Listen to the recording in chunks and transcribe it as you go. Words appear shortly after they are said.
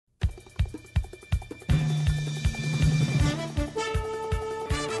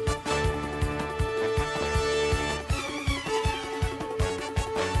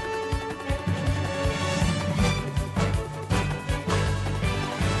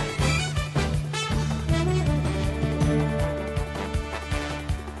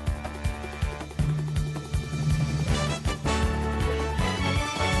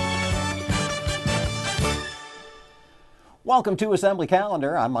Welcome to Assembly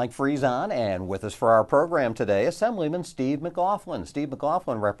Calendar. I'm Mike Friesen, and with us for our program today, Assemblyman Steve McLaughlin. Steve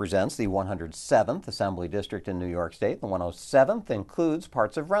McLaughlin represents the 107th Assembly District in New York State. The 107th includes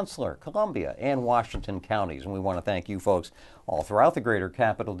parts of Rensselaer, Columbia, and Washington counties. And we want to thank you folks all throughout the greater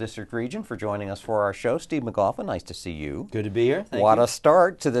Capital District region for joining us for our show. Steve McLaughlin, nice to see you. Good to be here. Thank What you. a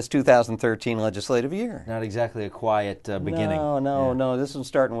start to this 2013 legislative year. Not exactly a quiet beginning. No. This is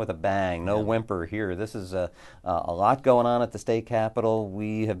starting with a bang. No whimper here. This is a lot going on at the state capitol.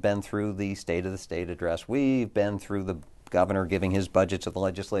 We have been through the State of the State address. We've been through the governor giving his budget to the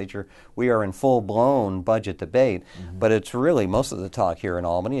legislature. We are in full-blown budget debate, but it's really, most of the talk here in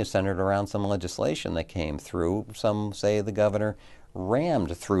Albany is centered around some legislation that came through. Some say the governor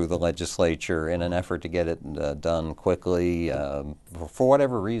rammed through the legislature in an effort to get it done quickly for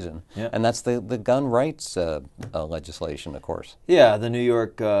whatever reason. Yeah. And that's the gun rights legislation, of course. Yeah, the New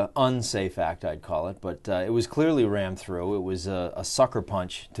York Unsafe Act, I'd call it, but it was clearly rammed through. It was a sucker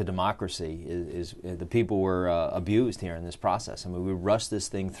punch to democracy. The people were abused here in this process. I mean, we rushed this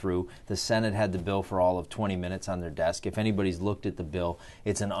thing through. The Senate had the bill for all of 20 minutes on their desk. If anybody's looked at the bill,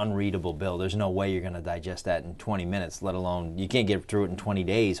 it's an unreadable bill. There's no way you're going to digest that in 20 minutes, let alone, you can't get through it in 20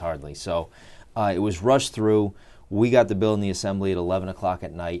 days hardly. So it was rushed through. We got the bill in the Assembly at 11 o'clock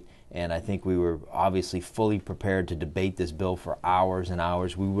at night, and I think we were obviously fully prepared to debate this bill for hours and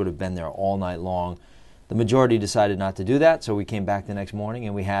hours. We would have been there all night long. The majority decided not to do that, so we came back the next morning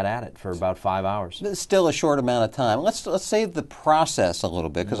and we had at it for about 5 hours. It's still a short amount of time. Let's save the process a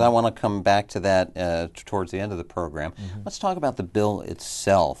little bit, because I want to come back to that towards the end of the program. Let's talk about the bill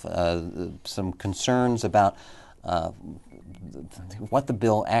itself. Some concerns about what the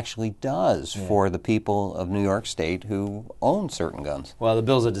bill actually does for the people of New York State who own certain guns. Well, the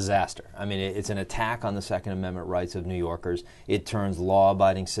bill's a disaster. I mean, it's an attack on the Second Amendment rights of New Yorkers. It turns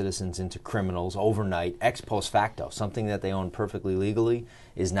law-abiding citizens into criminals overnight, ex post facto. Something that they own perfectly legally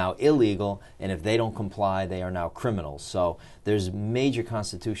is now illegal, and if they don't comply, they are now criminals. So there's major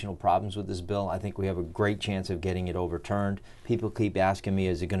constitutional problems with this bill. I think we have a great chance of getting it overturned. People keep asking me,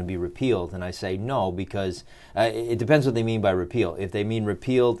 is it going to be repealed? And I say no, because it depends what they mean by repeal. If they mean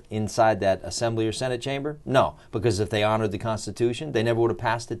repealed inside that Assembly or Senate chamber, no, because if they honored the Constitution, they never would have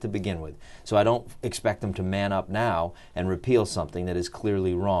passed it to begin with. So I don't expect them to man up now and repeal something that is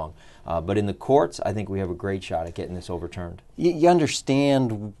clearly wrong. But in the courts, I think we have a great shot at getting this overturned. You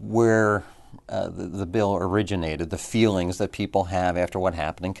understand where the bill originated, the feelings that people have after what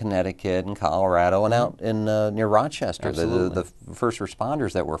happened in Connecticut and Colorado and out in near Rochester, the first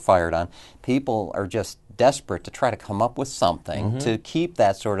responders that were fired on. People are just desperate to try to come up with something to keep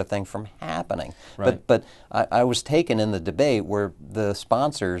that sort of thing from happening. Right. But I was taken in the debate where the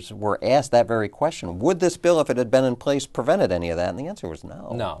sponsors were asked that very question. Would this bill, if it had been in place, prevented any of that? And the answer was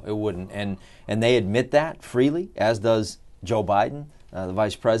no. No, it wouldn't. And they admit that freely, as does Joe Biden, the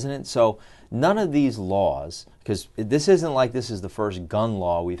vice president. So none of these laws, because this isn't like this is the first gun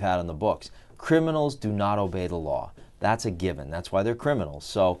law we've had on the books. Criminals do not obey the law. That's a given. That's why they're criminals.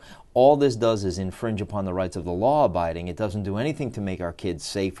 So all this does is infringe upon the rights of the law-abiding. It doesn't do anything to make our kids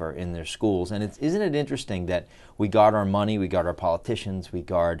safer in their schools. And isn't it interesting that we guard our money, we guard our politicians, we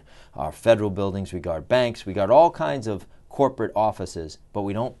guard our federal buildings, we guard banks, we guard all kinds of corporate offices, but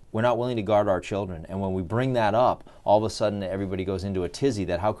we're not willing to guard our children. And when we bring that up, all of a sudden everybody goes into a tizzy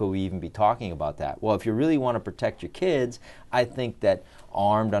that how could we even be talking about that? Well, if you really want to protect your kids, I think that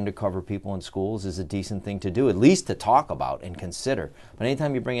armed undercover people in schools is a decent thing to do, at least to talk about and consider. But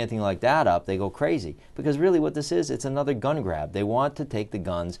anytime you bring anything like that up, they go crazy. Because really what this is, it's another gun grab. They want to take the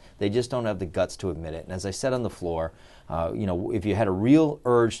guns, they just don't have the guts to admit it. And as I said on the floor, if you had a real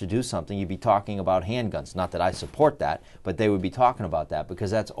urge to do something, you'd be talking about handguns. Not that I support that, but they would be talking about that, because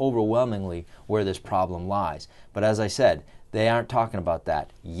that's overwhelmingly where this problem lies. But as I said, they aren't talking about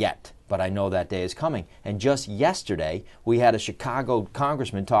that yet. But I know that day is coming. And just yesterday, we had a Chicago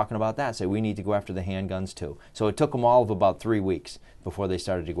congressman talking about that, say we need to go after the handguns too. So it took them all of about 3 weeks before they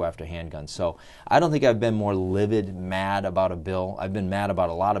started to go after handguns. So I don't think I've been more livid, mad about a bill. I've been mad about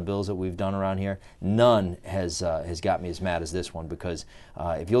a lot of bills that we've done around here. None has got me as mad as this one, because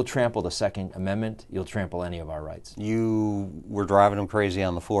if you'll trample the Second Amendment, you'll trample any of our rights. You were driving them crazy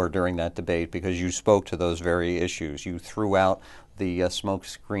on the floor during that debate because you spoke to those very issues. You threw out the smoke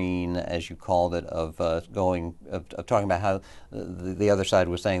screen, as you called it, of talking about how the other side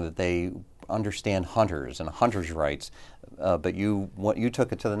was saying that they understand hunters and hunters' rights, but you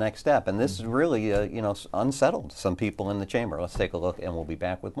took it to the next step, and this is really unsettled some people in the chamber. Let's take a look, and we'll be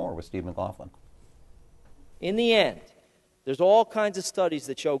back with more with Steve McLaughlin. In the end, there's all kinds of studies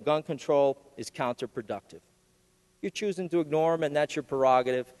that show gun control is counterproductive. You're choosing to ignore them, and that's your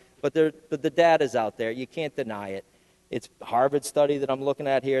prerogative, but the data's out there. You can't deny it. It's Harvard study that I'm looking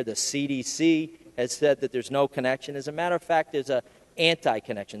at here. The CDC has said that there's no connection. As a matter of fact, there's an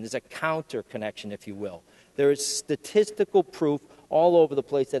anti-connection. There's a counter-connection, if you will. There is statistical proof all over the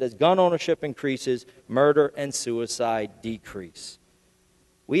place that as gun ownership increases, murder and suicide decrease.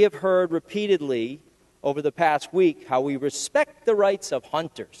 We have heard repeatedly over the past week how we respect the rights of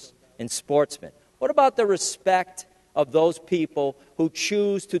hunters and sportsmen. What about the respect of those people who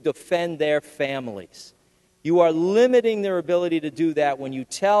choose to defend their families? You are limiting their ability to do that when you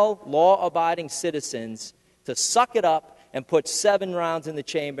tell law-abiding citizens to suck it up and put 7 rounds in the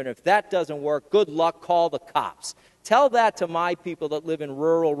chamber, and if that doesn't work, good luck, call the cops. Tell that to my people that live in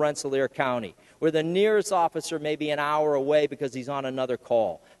rural Rensselaer County, where the nearest officer may be an hour away because he's on another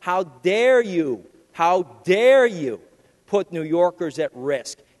call. How dare you put New Yorkers at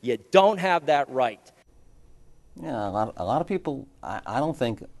risk? You don't have that right. Yeah, a lot of people, I don't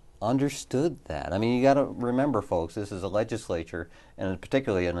think, understood that. I mean, you got to remember, folks, this is a legislature, and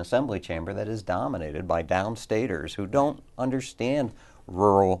particularly an assembly chamber, that is dominated by downstaters who don't understand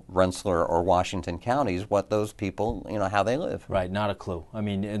rural Rensselaer or Washington counties, what those people, how they live. Right, not a clue. I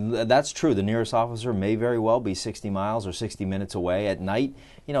mean, and that's true. The nearest officer may very well be 60 miles or 60 minutes away at night.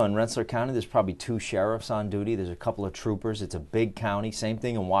 In Rensselaer County, there's probably 2 sheriffs on duty. There's a couple of troopers. It's a big county. Same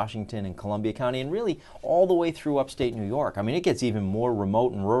thing in Washington and Columbia County, and really all the way through upstate New York. I mean, it gets even more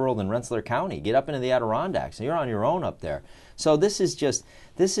remote and rural than Rensselaer County. Get up into the Adirondacks, and you're on your own up there. So this is just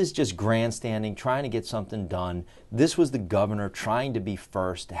grandstanding, trying to get something done. This was the governor trying to be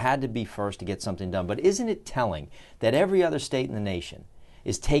first, had to be first to get something done. But isn't it telling that every other state in the nation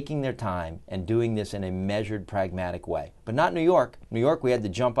is taking their time and doing this in a measured, pragmatic way? But not New York. New York, we had to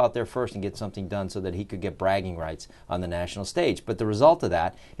jump out there first and get something done so that he could get bragging rights on the national stage. But the result of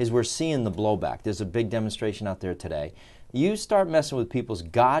that is we're seeing the blowback. There's a big demonstration out there today. You start messing with people's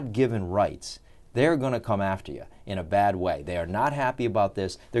God-given rights, they're going to come after you in a bad way. They are not happy about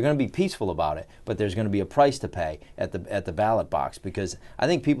this. They're going to be peaceful about it, but there's going to be a price to pay at the ballot box, because I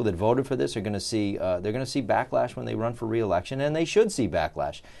think people that voted for this are going to see backlash when they run for re-election, and they should see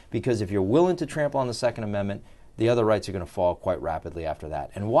backlash, because if you're willing to trample on the Second Amendment, the other rights are going to fall quite rapidly after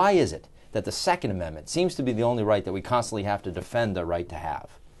that. And why is it that the Second Amendment seems to be the only right that we constantly have to defend the right to have?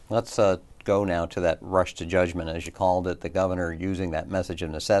 Let's go now to that rush to judgment, as you called it, the governor using that message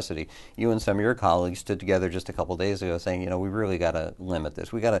of necessity. You and some of your colleagues stood together just a couple days ago saying, we really got to limit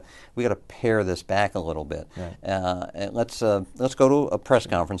this. We got to pare this back a little bit. Right. And let's go to a press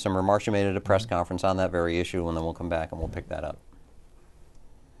conference, some remarks you made at a press conference on that very issue, and then we'll come back and we'll pick that up.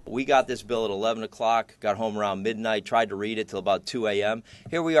 We got this bill at 11 o'clock, got home around midnight, tried to read it till about 2 a.m.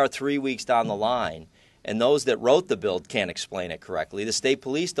 Here we are 3 weeks down the line. And those that wrote the bill can't explain it correctly. The state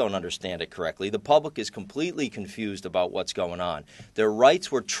police don't understand it correctly. The public is completely confused about what's going on. Their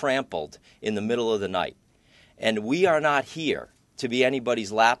rights were trampled in the middle of the night. And we are not here to be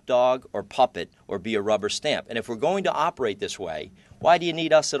anybody's lapdog or puppet or be a rubber stamp. And if we're going to operate this way, why do you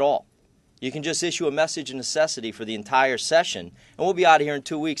need us at all? You can just issue a message of necessity for the entire session, and we'll be out of here in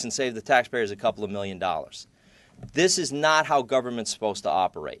 2 weeks and save the taxpayers a couple of $1 million. This is not how government's supposed to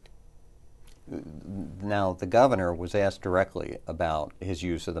operate. Now, the governor was asked directly about his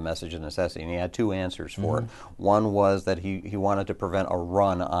use of the message of necessity, and he had 2 answers for it. One was that he wanted to prevent a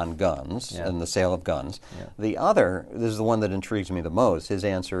run on guns and the sale of guns. The other, this is the one that intrigues me the most, his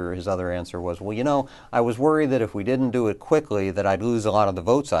other answer was, well, I was worried that if we didn't do it quickly that I'd lose a lot of the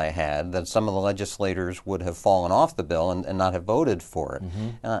votes I had, that some of the legislators would have fallen off the bill and not have voted for it.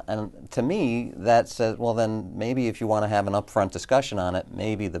 And to me, that says, well, then maybe if you want to have an upfront discussion on it,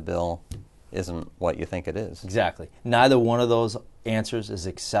 maybe the bill isn't what you think it is. Exactly. Neither one of those answers is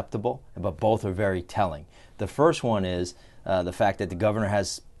acceptable, but both are very telling. The first one is the fact that the governor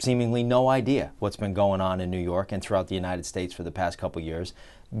has seemingly no idea what's been going on in New York and throughout the United States for the past couple years.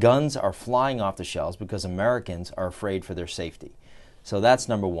 Guns are flying off the shelves because Americans are afraid for their safety. So that's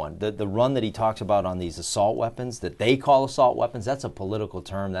number one. The run that he talks about on these assault weapons, that they call assault weapons, that's a political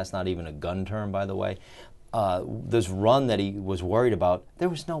term. That's not even a gun term, by the way. This run that he was worried about, there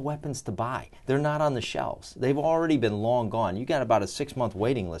was no weapons to buy. They're not on the shelves. They've already been long gone. You got about a 6-month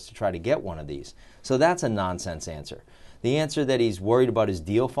waiting list to try to get one of these. So that's a nonsense answer. The answer that he's worried about his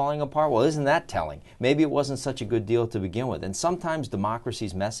deal falling apart, well, isn't that telling? Maybe it wasn't such a good deal to begin with. And sometimes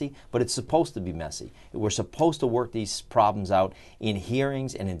democracy's messy, but it's supposed to be messy. We're supposed to work these problems out in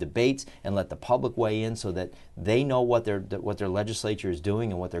hearings and in debates and let the public weigh in so that they know what their legislature is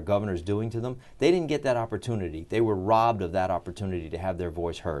doing and what their governor is doing to them. They didn't get that opportunity. They were robbed of that opportunity to have their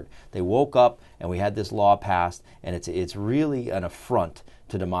voice heard. They woke up and we had this law passed, and it's really an affront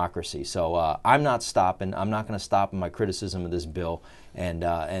to democracy. So I'm not stopping. I'm not going to stop in my criticism of this bill, and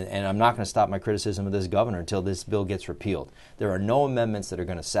I'm not going to stop my criticism of this governor until this bill gets repealed. There are no amendments that are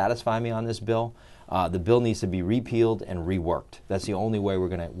going to satisfy me on this bill. The bill needs to be repealed and reworked. That's the only way we're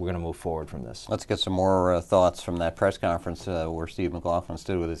going to move forward from this. Let's get some more thoughts from that press conference where Steve McLaughlin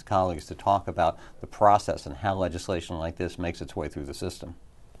stood with his colleagues to talk about the process and how legislation like this makes its way through the system.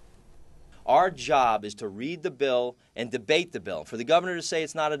 Our job is to read the bill and debate the bill. For the governor to say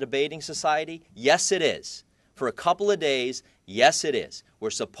it's not a debating society, yes it is. For a couple of days, yes it is. We're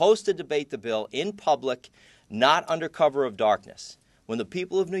supposed to debate the bill in public, not under cover of darkness. When the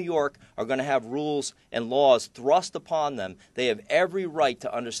people of New York are going to have rules and laws thrust upon them, they have every right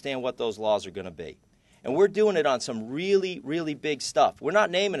to understand what those laws are going to be. And we're doing it on some really, really big stuff. We're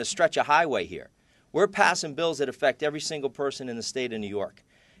not naming a stretch of highway here. We're passing bills that affect every single person in the state of New York.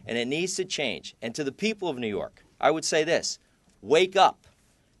 And it needs to change. And to the people of New York, I would say this: wake up,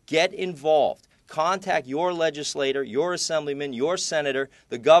 get involved. Contact your legislator, your assemblyman, your senator,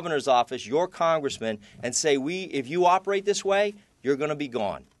 the governor's office, your congressman, and say, if you operate this way, you're going to be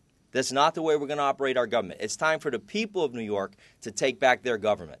gone. That's not the way we're going to operate our government. It's time for the people of New York to take back their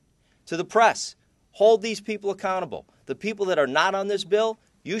government. To the press, hold these people accountable. The people that are not on this bill,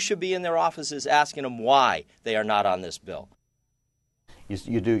 you should be in their offices asking them why they are not on this bill.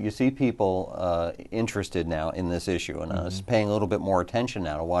 You see people interested now in this issue and paying a little bit more attention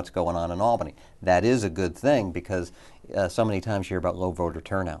now to what's going on in Albany. That is a good thing because so many times you hear about low voter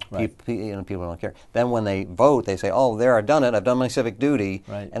turnout. Right. People don't care. Then when they vote, they say, "Oh, there, I've done it. I've done my civic duty,"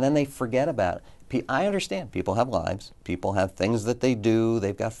 right. And then they forget about it. I understand. People have lives. People have things that they do.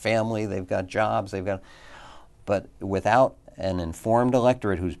 They've got family. They've got jobs. But without an informed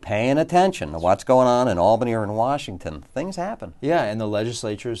electorate who's paying attention to what's going on in Albany or in Washington, things happen. Yeah, and the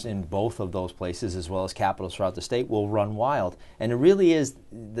legislatures in both of those places, as well as capitals throughout the state, will run wild. And it really is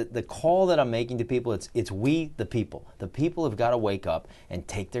the call that I'm making to people, it's we, the people. The people have got to wake up and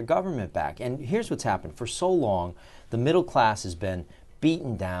take their government back. And here's what's happened. For so long, the middle class has been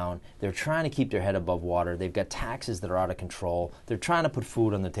beaten down. They're trying to keep their head above water. They've got taxes that are out of control. They're trying to put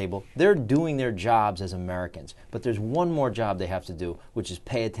food on the table. They're doing their jobs as Americans. But there's one more job they have to do, which is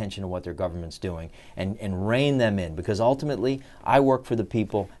pay attention to what their government's doing and rein them in. Because ultimately, I work for the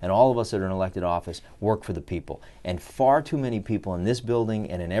people, and all of us that are in elected office work for the people. And far too many people in this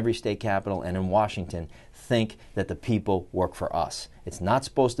building and in every state capital and in Washington think that the people work for us. It's not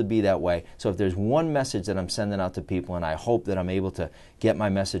supposed to be that way. So if there's one message that I'm sending out to people, and I hope that I'm able to get my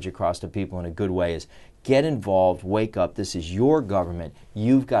message across to people in a good way, is get involved, wake up. This is your government.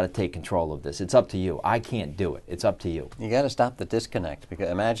 You've got to take control of this. It's up to you. I can't do it. It's up to you. You got to stop the disconnect. Because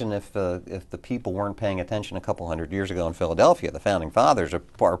imagine if the people weren't paying attention a couple hundred years ago in Philadelphia. The founding fathers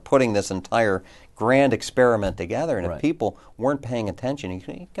are putting this entire grand experiment together, and Right. if people weren't paying attention,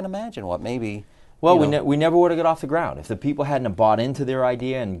 you can imagine what maybe. Well, we never would have got off the ground. If the people hadn't have bought into their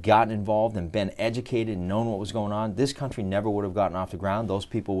idea and gotten involved and been educated and known what was going on, this country never would have gotten off the ground. Those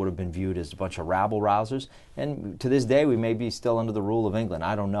people would have been viewed as a bunch of rabble-rousers. And to this day, we may be still under the rule of England.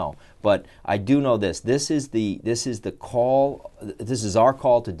 I don't know. But I do know this. This is the call. This is our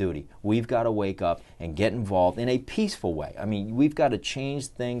call to duty. We've got to wake up and get involved in a peaceful way. I mean, we've got to change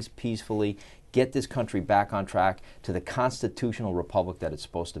things peacefully, get this country back on track to the constitutional republic that it's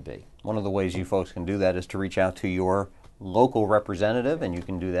supposed to be. One of the ways you folks can do that is to reach out to your local representative, and you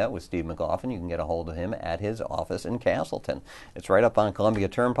can do that with Steve McLaughlin. You can get a hold of him at his office in Castleton. It's right up on Columbia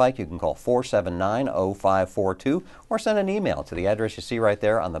Turnpike. You can call 479-0542 or send an email to the address you see right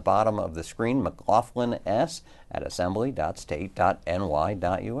there on the bottom of the screen,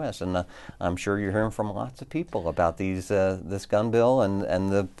 mclaughlin@assembly.state.ny.us. And I'm sure you're hearing from lots of people about this gun bill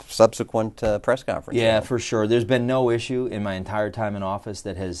and the subsequent press conference. Yeah, for sure. There's been no issue in my entire time in office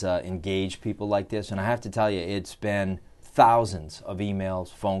that has engaged people like this. And I have to tell you, it's been thousands of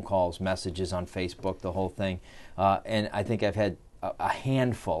emails, phone calls, messages on Facebook, the whole thing. And I think I've had a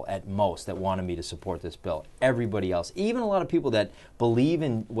handful at most that wanted me to support this bill. Everybody else, even a lot of people that believe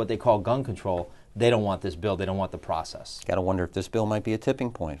in what they call gun control, they don't want this bill. They don't want the process. Got to wonder if this bill might be a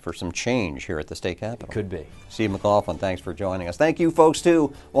tipping point for some change here at the state capitol. It could be. Steve McLaughlin, thanks for joining us. Thank you, folks,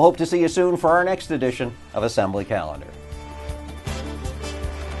 too. We'll hope to see you soon for our next edition of Assembly Calendar.